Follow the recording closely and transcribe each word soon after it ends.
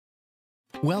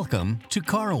Welcome to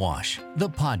Car Wash, the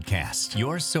podcast,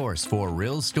 your source for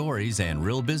real stories and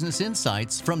real business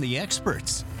insights from the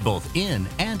experts, both in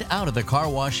and out of the car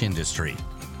wash industry.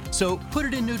 So put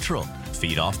it in neutral,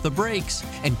 feet off the brakes,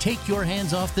 and take your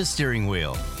hands off the steering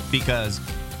wheel, because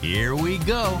here we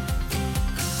go.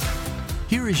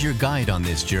 Here is your guide on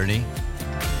this journey.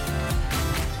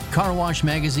 Car Wash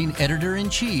Magazine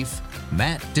Editor-in-Chief,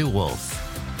 Matt DeWolf.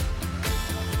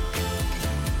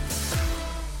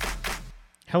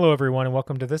 Hello, everyone, and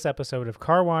welcome to this episode of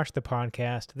Car Wash, the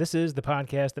podcast. This is the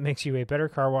podcast that makes you a better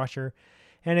car washer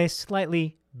and a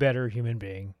slightly better human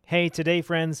being. Hey, today,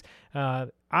 friends,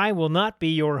 I will not be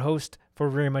your host for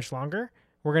very much longer.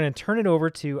 We're going to turn it over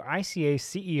to ICA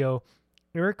CEO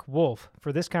Eric Wolf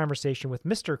for this conversation with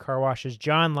Mr. Car Wash's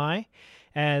John Lai,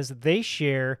 as they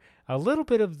share a little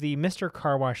bit of the Mr.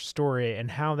 Car Wash story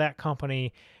and how that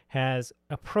company has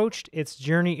approached its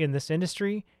journey in this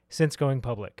industry since going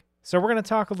public. So we're going to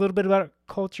talk a little bit about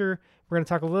culture. We're going to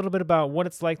talk a little bit about what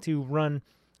it's like to run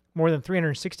more than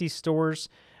 360 stores.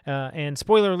 And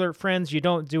spoiler alert, friends, you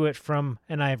don't do it from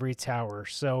an ivory tower.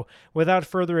 So without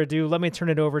further ado, let me turn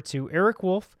it over to Eric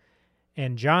Wolf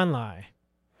and John Lai.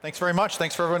 Thanks very much.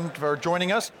 Thanks for everyone for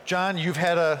joining us. John, you've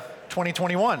had a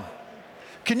 2021.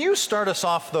 Can you start us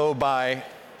off, though, by,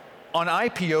 on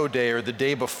IPO day or the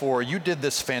day before, you did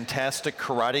this fantastic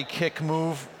karate kick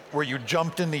move where you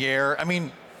jumped in the air. I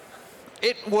mean,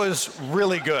 it was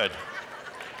really good.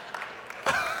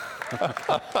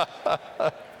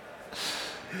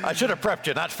 I should have prepped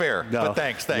you, not fair, but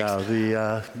thanks.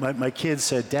 No, my kids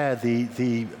said, Dad,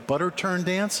 the butter turn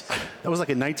dance, that was like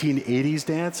a 1980s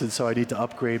dance, and so I need to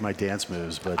upgrade my dance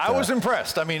moves. But I was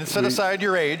impressed. I mean, set aside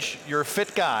your age, you're a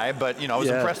fit guy, but I was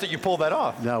impressed that you pulled that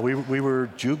off. No, we were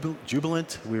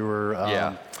jubilant. We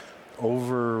were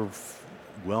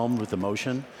overwhelmed with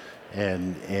emotion,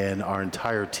 and our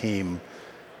entire team,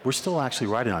 we're still actually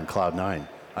riding on Cloud 9.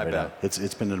 I bet.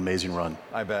 It's been an amazing run.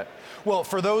 I bet. Well,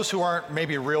 for those who aren't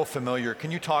maybe real familiar,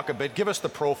 can you talk a bit, give us the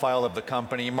profile of the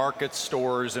company, markets,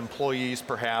 stores, employees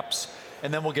perhaps,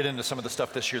 and then we'll get into some of the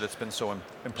stuff this year that's been so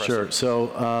impressive. Sure.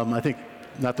 So I think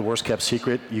not the worst kept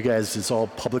secret. You guys, it's all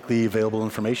publicly available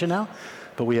information now,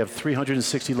 but we have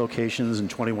 360 locations in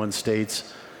 21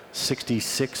 states,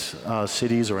 66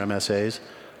 cities or MSAs.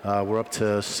 We're up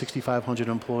to 6,500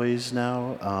 employees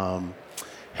now,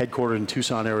 headquartered in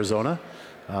Tucson, Arizona.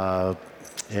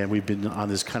 And we've been on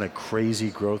this kind of crazy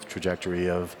growth trajectory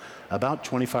of about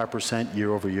 25%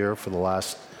 year over year for the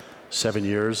last 7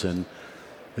 years. And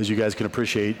as you guys can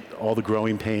appreciate, all the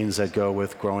growing pains that go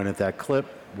with growing at that clip,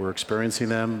 we're experiencing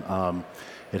them.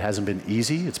 It hasn't been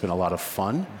easy. It's been a lot of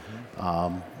fun.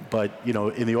 But,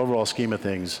 in the overall scheme of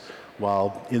things,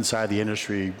 while inside the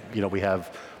industry, we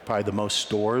have probably the most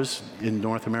stores in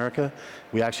North America,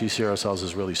 we actually see ourselves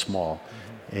as really small.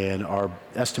 And our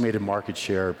estimated market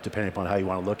share, depending upon how you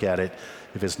want to look at it,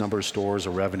 if it's number of stores or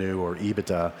revenue or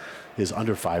EBITDA, is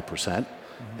under 5%.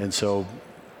 And so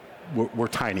we're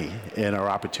tiny, and our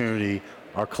opportunity,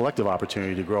 our collective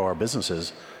opportunity to grow our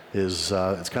businesses is,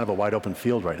 it's kind of a wide open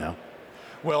field right now.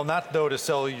 Well, not though to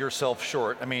sell yourself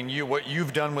short. I mean, what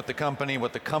you've done with the company,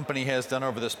 what the company has done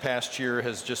over this past year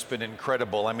has just been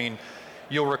incredible. I mean,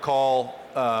 you'll recall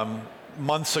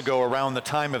months ago around the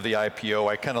time of the IPO,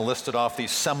 I kind of listed off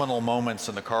these seminal moments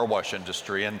in the car wash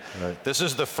industry. And This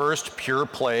is the first pure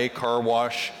play car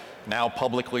wash, now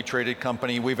publicly traded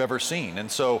company we've ever seen.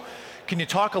 And so can you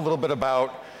talk a little bit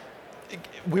about,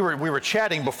 we were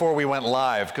chatting before we went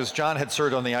live, because John had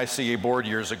served on the ICA board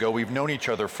years ago. We've known each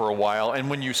other for a while. And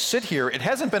when you sit here, it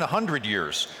hasn't been 100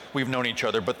 years we've known each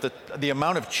other, but the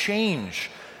amount of change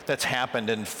that's happened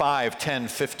in 5, 10,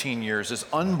 15 years is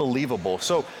unbelievable.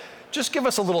 So just give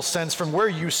us a little sense from where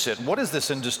you sit. What has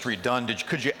this industry done?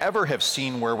 Could you ever have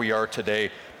seen where we are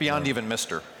today beyond even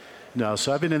Mr.? No,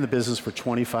 so I've been in the business for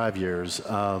 25 years.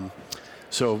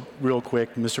 So real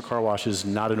quick, Mr. Car Wash is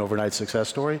not an overnight success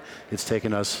story. It's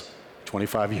taken us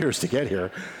 25 years to get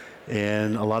here,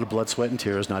 and a lot of blood, sweat, and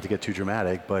tears, not to get too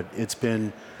dramatic, but it's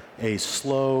been a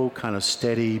slow, kind of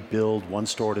steady build, one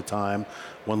store at a time,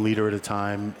 1 liter at a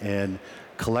time, and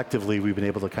collectively, we've been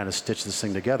able to kind of stitch this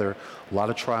thing together. A lot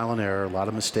of trial and error, a lot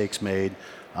of mistakes made,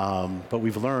 but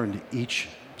we've learned each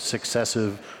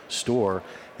successive store.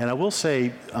 And I will say,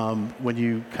 when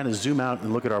you kind of zoom out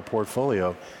and look at our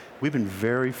portfolio, we've been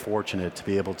very fortunate to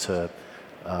be able to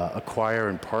acquire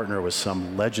and partner with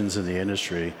some legends in the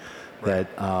industry that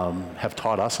have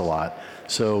taught us a lot.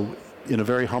 So in a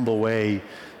very humble way,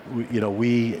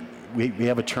 we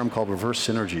have a term called reverse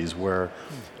synergies, where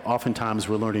oftentimes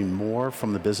we're learning more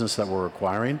from the business that we're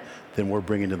acquiring than we're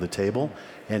bringing to the table.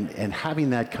 And having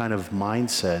that kind of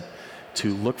mindset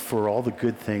to look for all the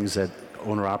good things that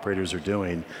owner-operators are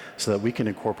doing so that we can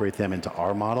incorporate them into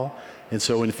our model. And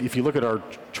so if you look at our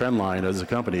trend line as a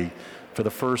company, for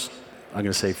the first, I'm going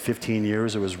to say 15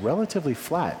 years, it was relatively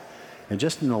flat. And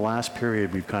just in the last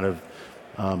period, we've kind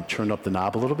of turned up the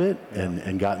knob a little bit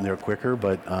and gotten there quicker,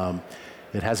 but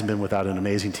it hasn't been without an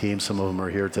amazing team. Some of them are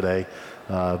here today.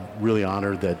 Really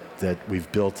honored that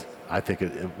we've built, I think,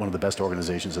 one of the best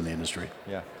organizations in the industry.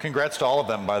 Yeah, congrats to all of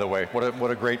them, by the way.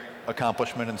 What a great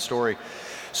accomplishment and story.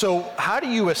 So how do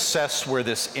you assess where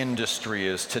this industry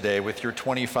is today with your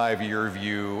 25-year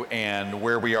view and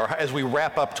where we are as we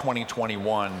wrap up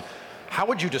 2021? How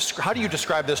do you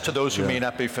describe this to those who may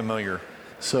not be familiar?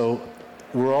 So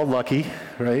we're all lucky,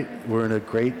 right? We're in a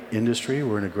great industry.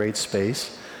 We're in a great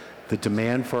space. The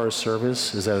demand for our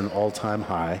service is at an all-time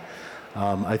high.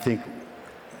 I think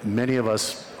many of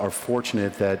us are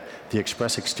fortunate that the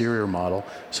Express Exterior model,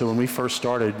 so when we first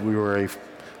started, we were a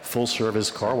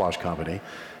full-service car wash company.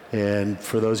 And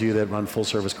for those of you that run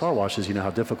full-service car washes, you know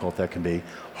how difficult that can be.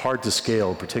 Hard to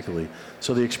scale, particularly.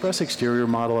 So the Express Exterior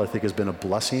model, I think, has been a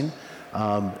blessing,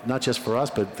 not just for us,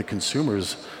 but the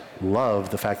consumers love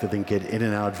the fact that they can get in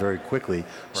and out very quickly.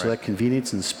 So that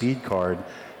convenience and speed card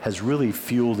has really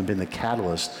fueled and been the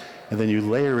catalyst. And then you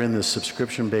layer in the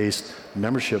subscription-based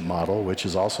membership model, which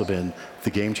has also been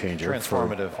the game changer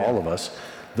for all of us.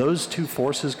 Those two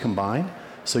forces combined,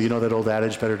 so you know that old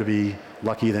adage, better to be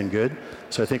lucky than good.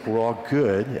 So I think we're all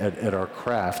good at our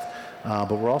craft,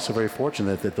 but we're also very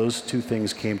fortunate that those two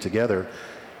things came together.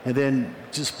 And then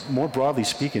just more broadly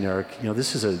speaking, Eric, you know,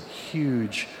 this is a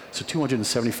huge, so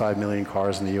 275 million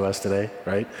cars in the US today,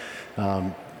 right?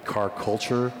 Car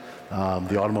culture,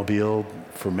 the automobile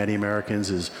for many Americans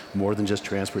is more than just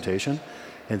transportation.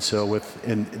 And so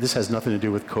and this has nothing to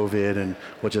do with COVID and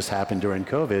what just happened during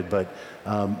COVID, but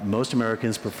most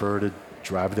Americans prefer to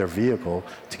drive their vehicle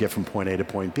to get from point A to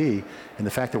point B. And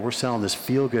the fact that we're selling this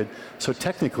feel-good, so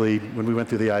technically, when we went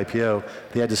through the IPO,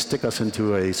 they had to stick us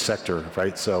into a sector,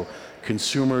 right? So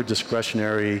consumer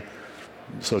discretionary,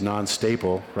 so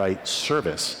non-staple, right,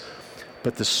 service.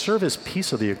 But the service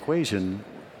piece of the equation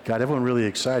got everyone really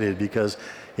excited because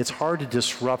it's hard to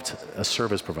disrupt a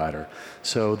service provider.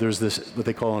 So there's this, what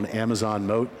they call an Amazon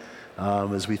moat,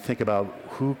 as we think about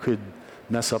who could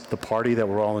mess up the party that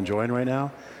we're all enjoying right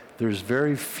now. There's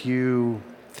very few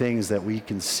things that we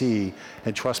can see,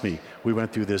 and trust me, we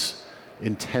went through this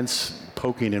intense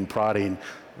poking and prodding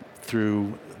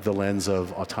through the lens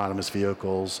of autonomous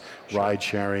vehicles, ride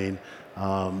sharing,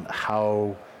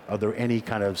 how are there any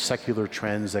kind of secular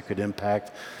trends that could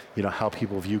impact, you know, how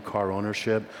people view car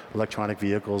ownership, electronic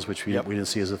vehicles, which we didn't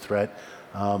see as a threat.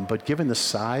 But given the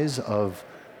size of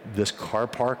this car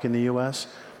park in the US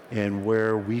and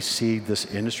where we see this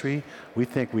industry, we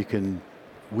think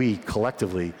we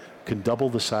collectively can double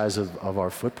the size of our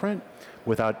footprint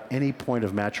without any point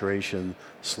of maturation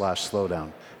 /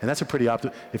 slowdown. And that's a pretty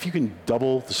if you can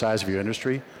double the size of your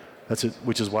industry, that's it,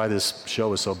 which is why this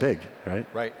show is so big, right?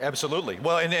 Right, absolutely.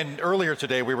 Well, and earlier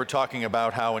today we were talking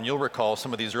about how, and you'll recall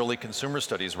some of these early consumer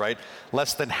studies, right?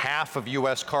 Less than half of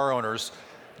US car owners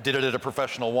did it at a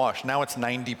professional wash. Now it's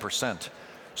 90%.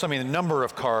 So I mean, the number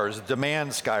of cars,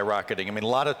 demand skyrocketing. I mean, a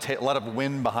lot of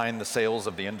wind behind the sails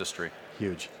of the industry.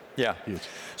 Huge. Yeah. Huge.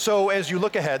 So as you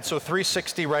look ahead, so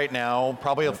 360 right now,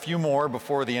 probably a few more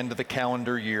before the end of the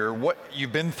calendar year.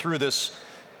 You've been through this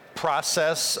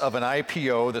process of an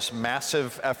IPO, this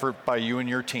massive effort by you and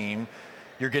your team.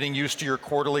 You're getting used to your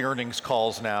quarterly earnings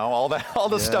calls now, all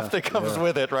the stuff that comes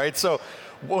with it, right? So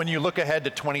when you look ahead to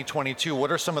 2022,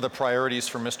 what are some of the priorities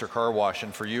for Mr. Car Wash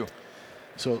and for you?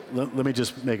 So let me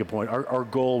just make a point. Our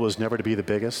goal was never to be the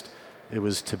biggest. It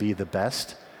was to be the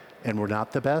best, and we're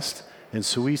not the best. And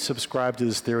so we subscribe to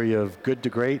this theory of good to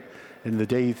great, and the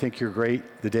day you think you're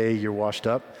great, the day you're washed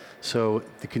up. So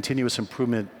the continuous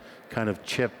improvement kind of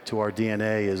chip to our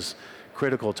DNA is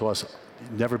critical to us,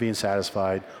 never being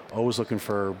satisfied, always looking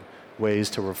for ways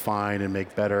to refine and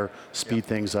make better, speed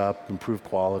things up, improve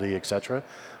quality, et cetera.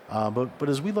 But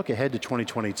as we look ahead to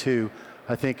 2022,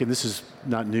 I think, and this is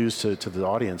not news to the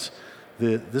audience,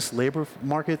 this labor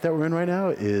market that we're in right now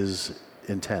is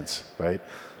intense, right?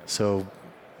 So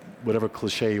whatever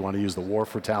cliche you want to use, the war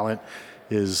for talent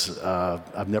is,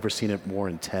 I've never seen it more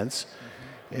intense.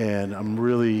 Mm-hmm. And I'm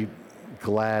really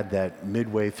glad that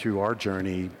midway through our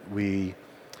journey, it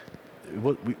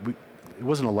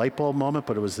wasn't a light bulb moment,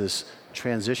 but it was this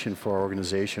transition for our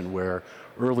organization where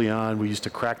early on we used to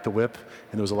crack the whip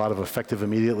and there was a lot of effective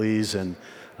immediatelys, and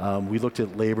we looked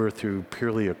at labor through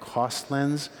purely a cost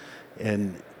lens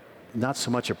and not so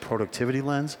much a productivity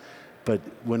lens. But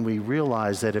when we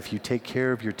realize that if you take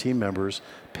care of your team members,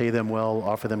 pay them well,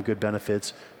 offer them good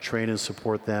benefits, train and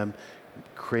support them,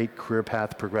 create career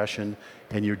path progression,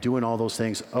 and you're doing all those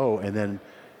things, and then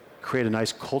create a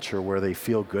nice culture where they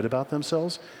feel good about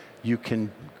themselves, you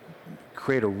can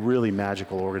create a really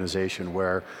magical organization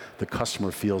where the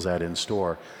customer feels that in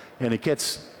store. And it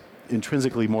gets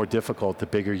intrinsically more difficult the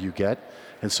bigger you get.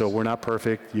 And so we're not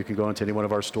perfect. You can go into any one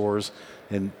of our stores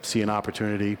and see an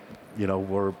opportunity.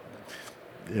 We're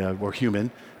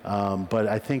human. But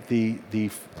I think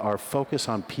our focus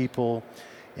on people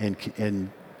and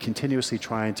continuously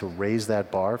trying to raise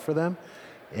that bar for them.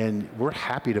 And we're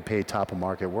happy to pay top of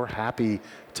market. We're happy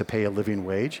to pay a living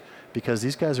wage because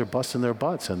these guys are busting their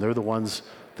butts and they're the ones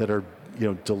that are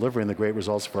delivering the great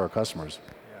results for our customers.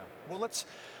 Yeah. Well,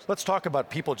 let's talk about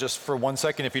people just for 1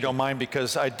 second, if you don't mind,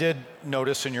 because I did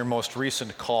notice in your most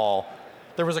recent call,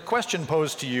 there was a question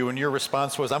posed to you and your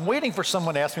response was, I'm waiting for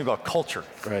someone to ask me about culture.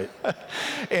 Right.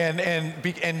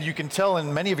 and you can tell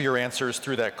in many of your answers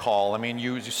through that call, I mean,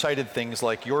 you cited things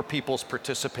like your people's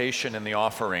participation in the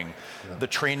offering, the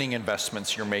training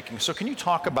investments you're making. So can you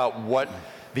talk about what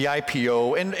the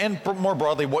IPO and more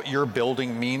broadly what you're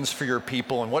building means for your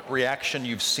people and what reaction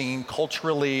you've seen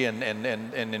culturally and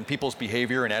in people's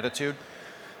behavior and attitude?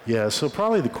 Yeah, so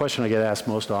probably the question I get asked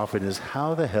most often is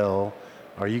how the hell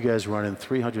are you guys running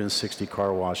 360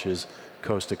 car washes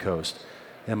coast to coast?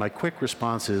 And my quick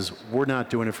response is, we're not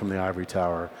doing it from the ivory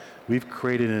tower. We've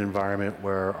created an environment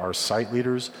where our site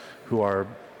leaders, who are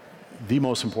the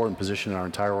most important position in our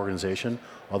entire organization,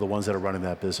 are the ones that are running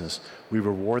that business. We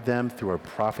reward them through a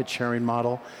profit sharing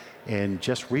model. And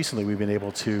just recently, we've been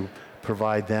able to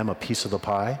provide them a piece of the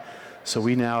pie. So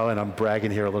we now, and I'm bragging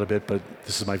here a little bit, but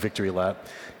this is my victory lap.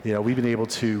 We've been able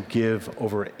to give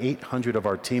over 800 of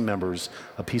our team members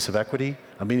a piece of equity,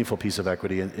 a meaningful piece of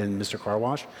equity in Mr. Car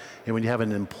Wash. And when you have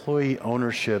an employee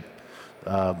ownership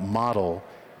model,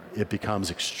 it becomes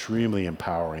extremely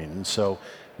empowering. And so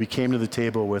we came to the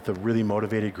table with a really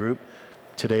motivated group.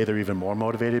 Today they're even more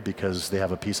motivated because they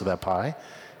have a piece of that pie.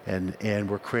 And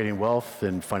we're creating wealth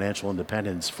and financial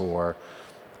independence for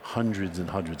hundreds and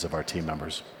hundreds of our team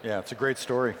members. Yeah, it's a great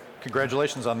story.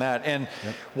 Congratulations on that. And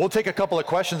we'll take a couple of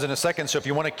questions in a second, so if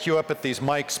you want to queue up at these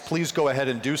mics, please go ahead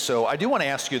and do so. I do want to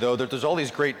ask you, though, that there's all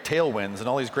these great tailwinds and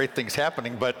all these great things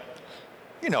happening, but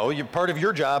part of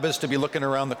your job is to be looking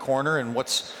around the corner and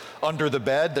what's under the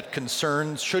bed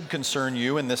that should concern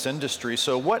you in this industry.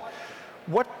 So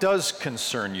what does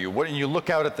concern you? When you look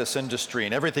out at this industry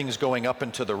and everything's going up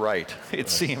and to the right, it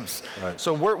seems. Right.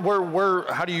 So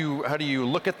how do you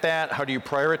look at that? How do you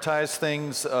prioritize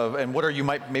things? And what are you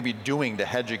maybe doing to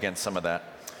hedge against some of that?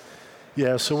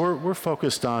 Yeah, so we're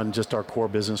focused on just our core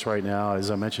business right now.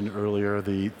 As I mentioned earlier,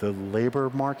 the labor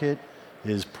market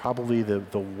is probably the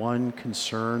one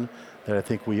concern that I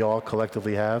think we all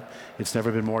collectively have. It's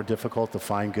never been more difficult to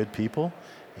find good people.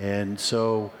 And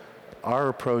so our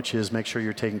approach is make sure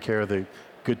you're taking care of the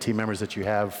good team members that you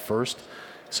have first.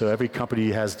 So every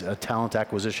company has a talent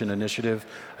acquisition initiative.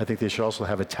 I think they should also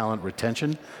have a talent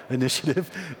retention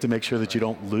initiative to make sure that you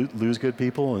don't lose good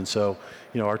people. And so,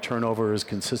 our turnover has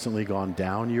consistently gone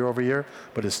down year over year,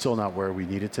 but it's still not where we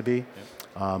need it to be.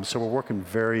 So we're working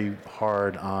very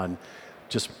hard on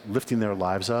just lifting their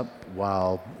lives up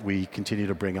while we continue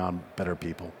to bring on better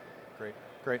people.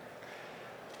 Great.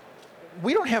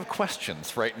 We don't have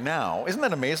questions right now. Isn't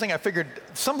that amazing? I figured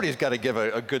somebody's got to give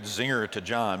a good zinger to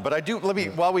John. But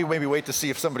while we maybe wait to see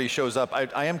if somebody shows up,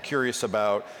 I am curious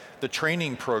about the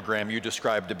training program you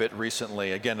described a bit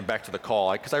recently. Again, back to the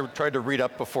call, because I tried to read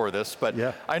up before this, but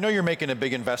I know you're making a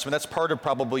big investment. That's part of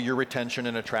probably your retention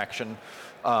and attraction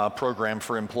program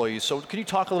for employees. So can you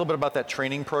talk a little bit about that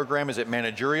training program? Is it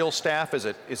managerial staff? Is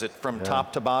it from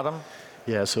top to bottom?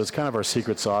 Yeah, so it's kind of our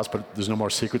secret sauce, but there's no more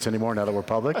secrets anymore now that we're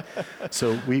public.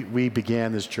 So we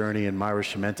began this journey, and Myra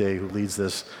Chimente, who leads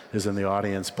this, is in the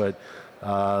audience. But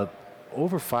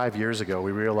over 5 years ago,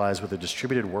 we realized with a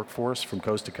distributed workforce from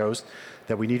coast to coast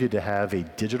that we needed to have a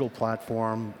digital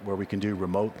platform where we can do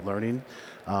remote learning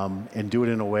and do it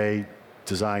in a way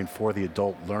designed for the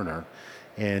adult learner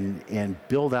and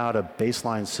build out a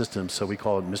baseline system. So we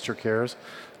call it Mr.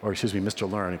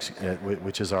 Learn,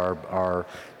 which is our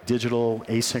digital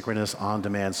asynchronous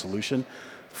on-demand solution.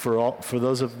 For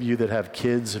those of you that have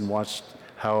kids and watched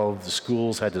how the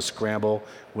schools had to scramble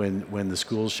when the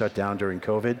schools shut down during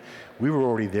COVID, we were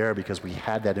already there because we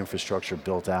had that infrastructure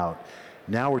built out.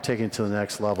 Now we're taking it to the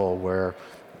next level where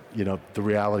the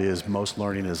reality is most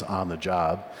learning is on the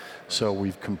job. So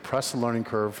we've compressed the learning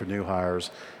curve for new hires,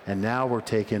 and now we're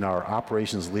taking our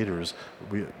operations leaders,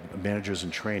 managers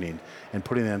in training, and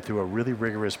putting them through a really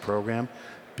rigorous program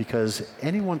because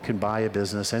anyone can buy a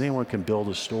business, anyone can build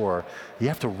a store. You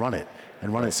have to run it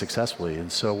and run it successfully.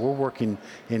 And so we're working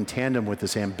in tandem with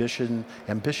this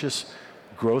ambitious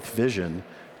growth vision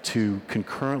to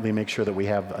concurrently make sure that we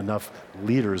have enough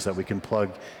leaders that we can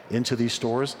plug into these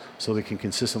stores so we can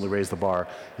consistently raise the bar.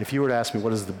 If you were to ask me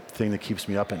what is the thing that keeps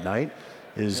me up at night,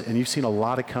 and you've seen a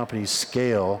lot of companies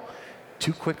scale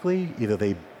too quickly, either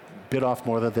they bit off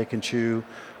more than they can chew,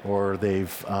 or they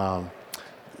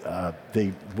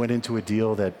went into a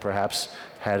deal that perhaps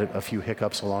had a few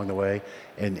hiccups along the way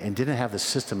and didn't have the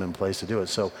system in place to do it.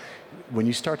 So when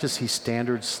you start to see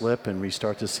standards slip and we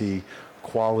start to see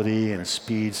quality and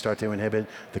speed start to inhibit,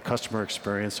 the customer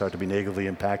experience start to be negatively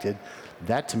impacted,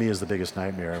 that to me is the biggest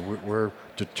nightmare. We're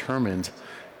determined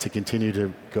to continue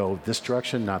to go this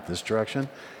direction, not this direction.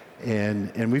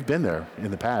 And we've been there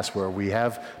in the past where we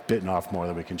have bitten off more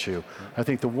than we can chew. I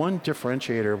think the one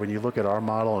differentiator when you look at our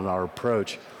model and our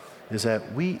approach is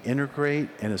that we integrate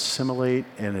and assimilate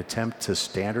and attempt to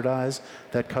standardize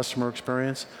that customer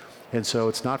experience. And so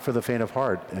it's not for the faint of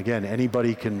heart. Again,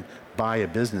 anybody can buy a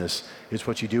business. It's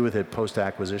what you do with it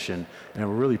post-acquisition. And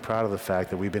we're really proud of the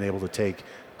fact that we've been able to take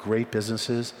great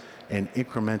businesses and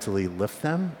incrementally lift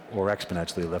them or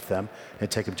exponentially lift them and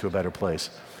take them to a better place.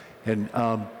 And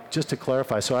just to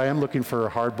clarify, so I am looking for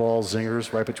hardball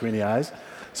zingers right between the eyes,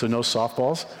 so no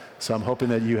softballs. So I'm hoping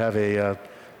that you have a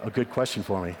good question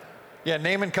for me. Yeah,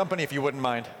 name and company if you wouldn't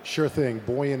mind. Sure thing.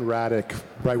 Boyan Raddick,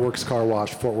 Brightworks Car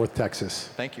Wash, Fort Worth, Texas.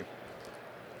 Thank you.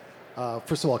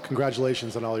 First of all,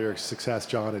 congratulations on all your success,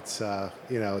 John.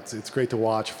 It's great to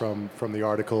watch from the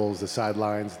articles, the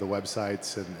sidelines, the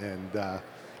websites, and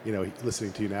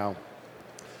listening to you now.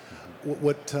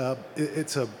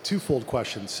 It's a twofold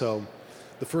question. So,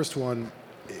 the first one,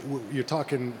 you're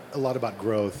talking a lot about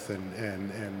growth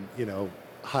and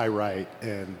high right,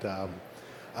 and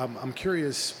I'm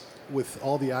curious, with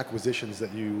all the acquisitions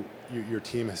that your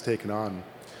team has taken on,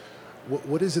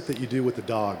 what is it that you do with the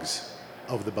dogs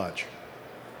of the bunch?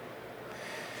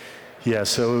 Yeah,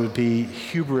 so it would be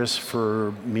hubris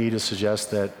for me to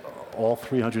suggest that all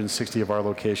 360 of our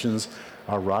locations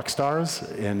are rock stars.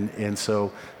 And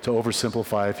so to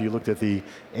oversimplify, if you looked at the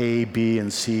A, B,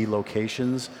 and C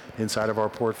locations inside of our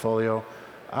portfolio,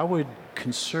 I would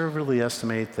conservatively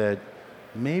estimate that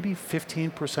maybe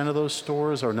 15% of those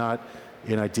stores are not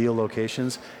in ideal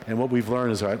locations. And what we've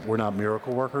learned is that we're not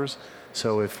miracle workers.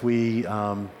 So if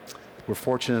we're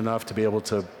fortunate enough to be able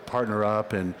to partner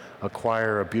up and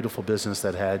acquire a beautiful business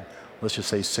that had, let's just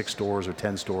say, 6 stores or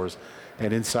 10 stores,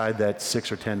 and inside that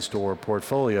 6 or 10 store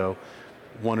portfolio,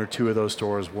 1 or 2 of those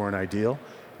stores weren't ideal.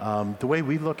 The way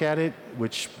we look at it,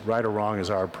 which right or wrong is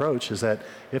our approach, is that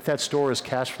if that store is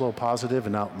cash flow positive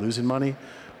and not losing money,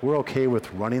 we're okay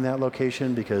with running that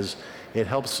location because it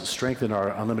helps strengthen our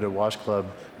Unlimited Wash Club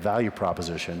value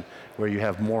proposition where you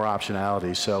have more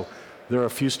optionality. So there are a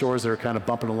few stores that are kind of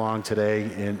bumping along today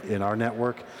in our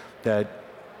network that,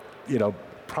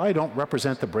 probably don't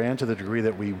represent the brand to the degree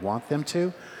that we want them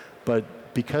to, but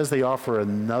because they offer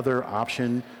another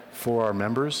option for our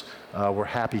members, we're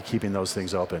happy keeping those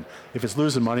things open. If it's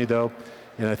losing money though,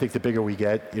 and I think the bigger we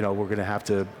get, we're going to have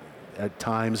to at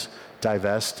times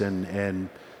divest and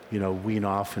wean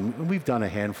off, and we've done a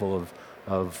handful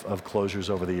of closures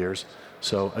over the years.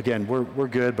 So again, we're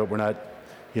good, but we're not,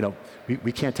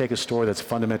 we can't take a store that's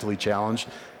fundamentally challenged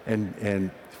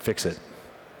and fix it.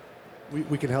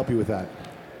 We can help you with that.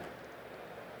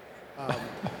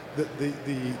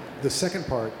 The second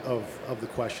part of the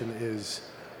question is,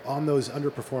 on those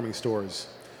underperforming stores,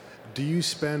 do you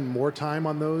spend more time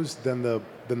on those than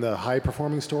the high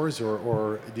performing stores,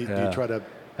 or do you try to?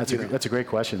 That's a great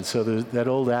question. So that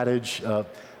old adage,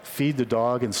 feed the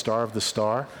dog and starve the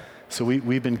star. So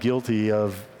we've been guilty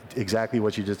of exactly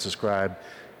what you just described.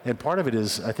 And part of it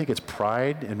is, I think it's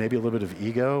pride and maybe a little bit of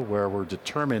ego where we're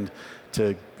determined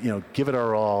to, give it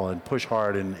our all and push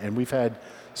hard. And we've had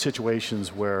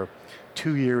situations where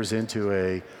 2 years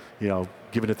into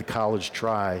giving it the college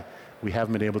try, we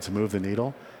haven't been able to move the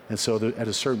needle. And so at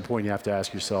a certain point, you have to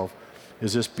ask yourself,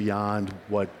 is this beyond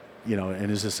what,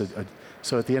 and is this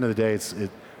so at the end of the day, it's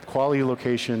quality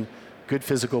location, good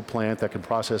physical plant that can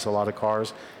process a lot of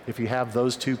cars. If you have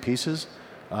those two pieces,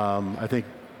 I think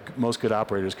most good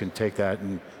operators can take that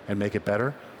and make it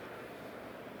better.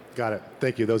 Got it.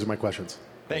 Thank you. Those are my questions.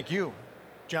 Thank you.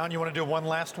 John, you want to do one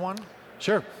last one?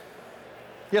 Sure.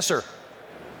 Yes, sir.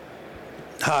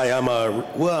 Hi,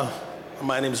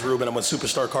 my name is Ruben. I'm with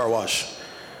Superstar Car Wash.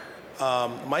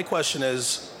 My question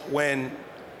is, when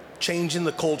changing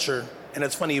the culture, and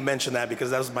it's funny you mentioned that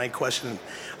because that was my question.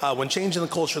 When changing the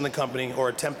culture in the company or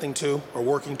attempting to or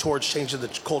working towards changing the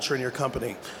culture in your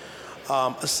company,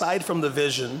 Aside from the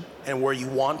vision and where you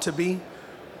want to be,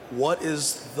 what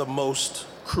is the most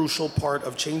crucial part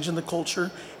of changing the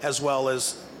culture, as well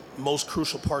as most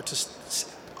crucial part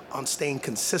on staying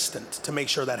consistent to make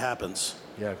sure that happens?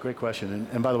 Yeah, great question.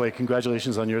 And by the way,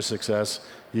 congratulations on your success.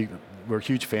 We're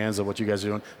huge fans of what you guys are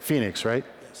doing. Phoenix, right?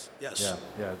 Yes.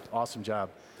 Yeah, awesome job.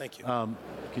 Thank you. Can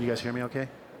you guys hear me okay?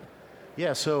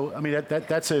 Yeah, so, I mean,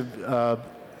 that's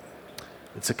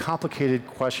it's a complicated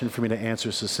question for me to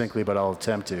answer succinctly, but I'll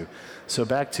attempt to. So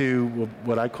back to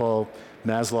what I call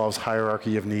Maslow's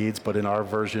hierarchy of needs, but in our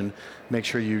version, make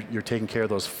sure you're taking care of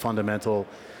those fundamental.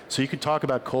 So you can talk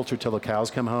about culture till the cows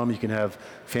come home. You can have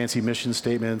fancy mission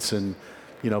statements and,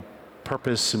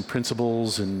 purpose and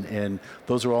principles, and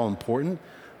those are all important.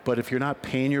 But if you're not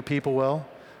paying your people well,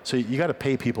 so you got to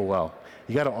pay people well.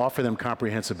 You got to offer them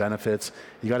comprehensive benefits.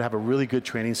 You got to have a really good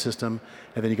training system,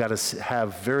 and then you got to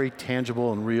have very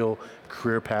tangible and real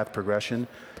career path progression.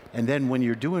 And then when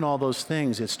you're doing all those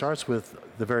things, it starts with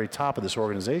the very top of this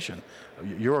organization,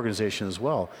 your organization as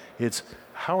well. It's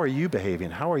how are you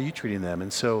behaving? How are you treating them?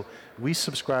 And so we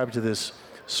subscribe to this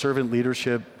servant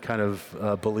leadership kind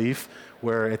of belief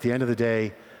where at the end of the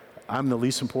day, I'm the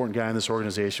least important guy in this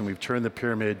organization. We've turned the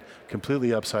pyramid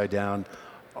completely upside down.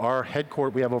 Our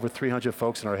headquarters, we have over 300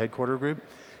 folks in our headquarter group.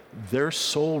 Their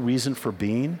sole reason for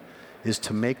being is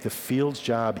to make the field's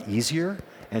job easier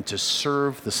and to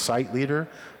serve the site leader,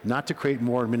 not to create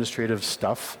more administrative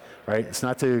stuff, right? It's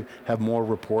not to have more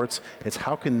reports. It's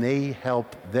how can they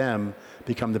help them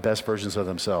become the best versions of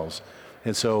themselves.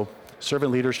 And so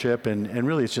servant leadership, and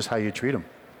really it's just how you treat them.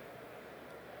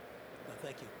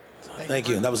 Thank you. Thank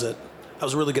you. That was it. That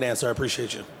was a really good answer. I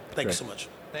appreciate you. Thank you so much.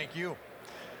 Thank you.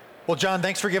 Well, John,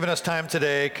 thanks for giving us time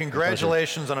today.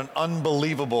 Congratulations on an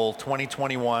unbelievable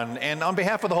 2021. And on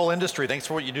behalf of the whole industry, thanks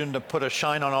for what you're doing to put a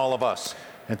shine on all of us.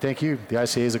 And thank you. The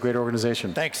ICA is a great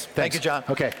organization. Thanks. Thank you, John.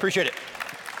 Okay. Appreciate it.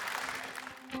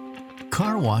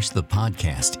 Car Wash the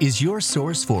Podcast is your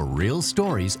source for real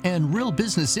stories and real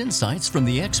business insights from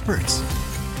the experts,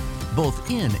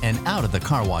 both in and out of the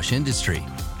car wash industry.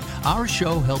 Our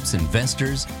show helps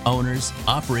investors, owners,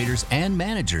 operators, and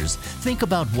managers think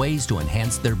about ways to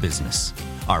enhance their business.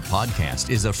 Our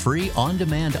podcast is a free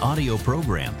on-demand audio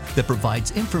program that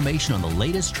provides information on the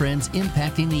latest trends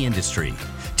impacting the industry,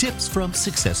 tips from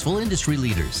successful industry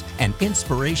leaders, and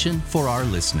inspiration for our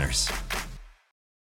listeners.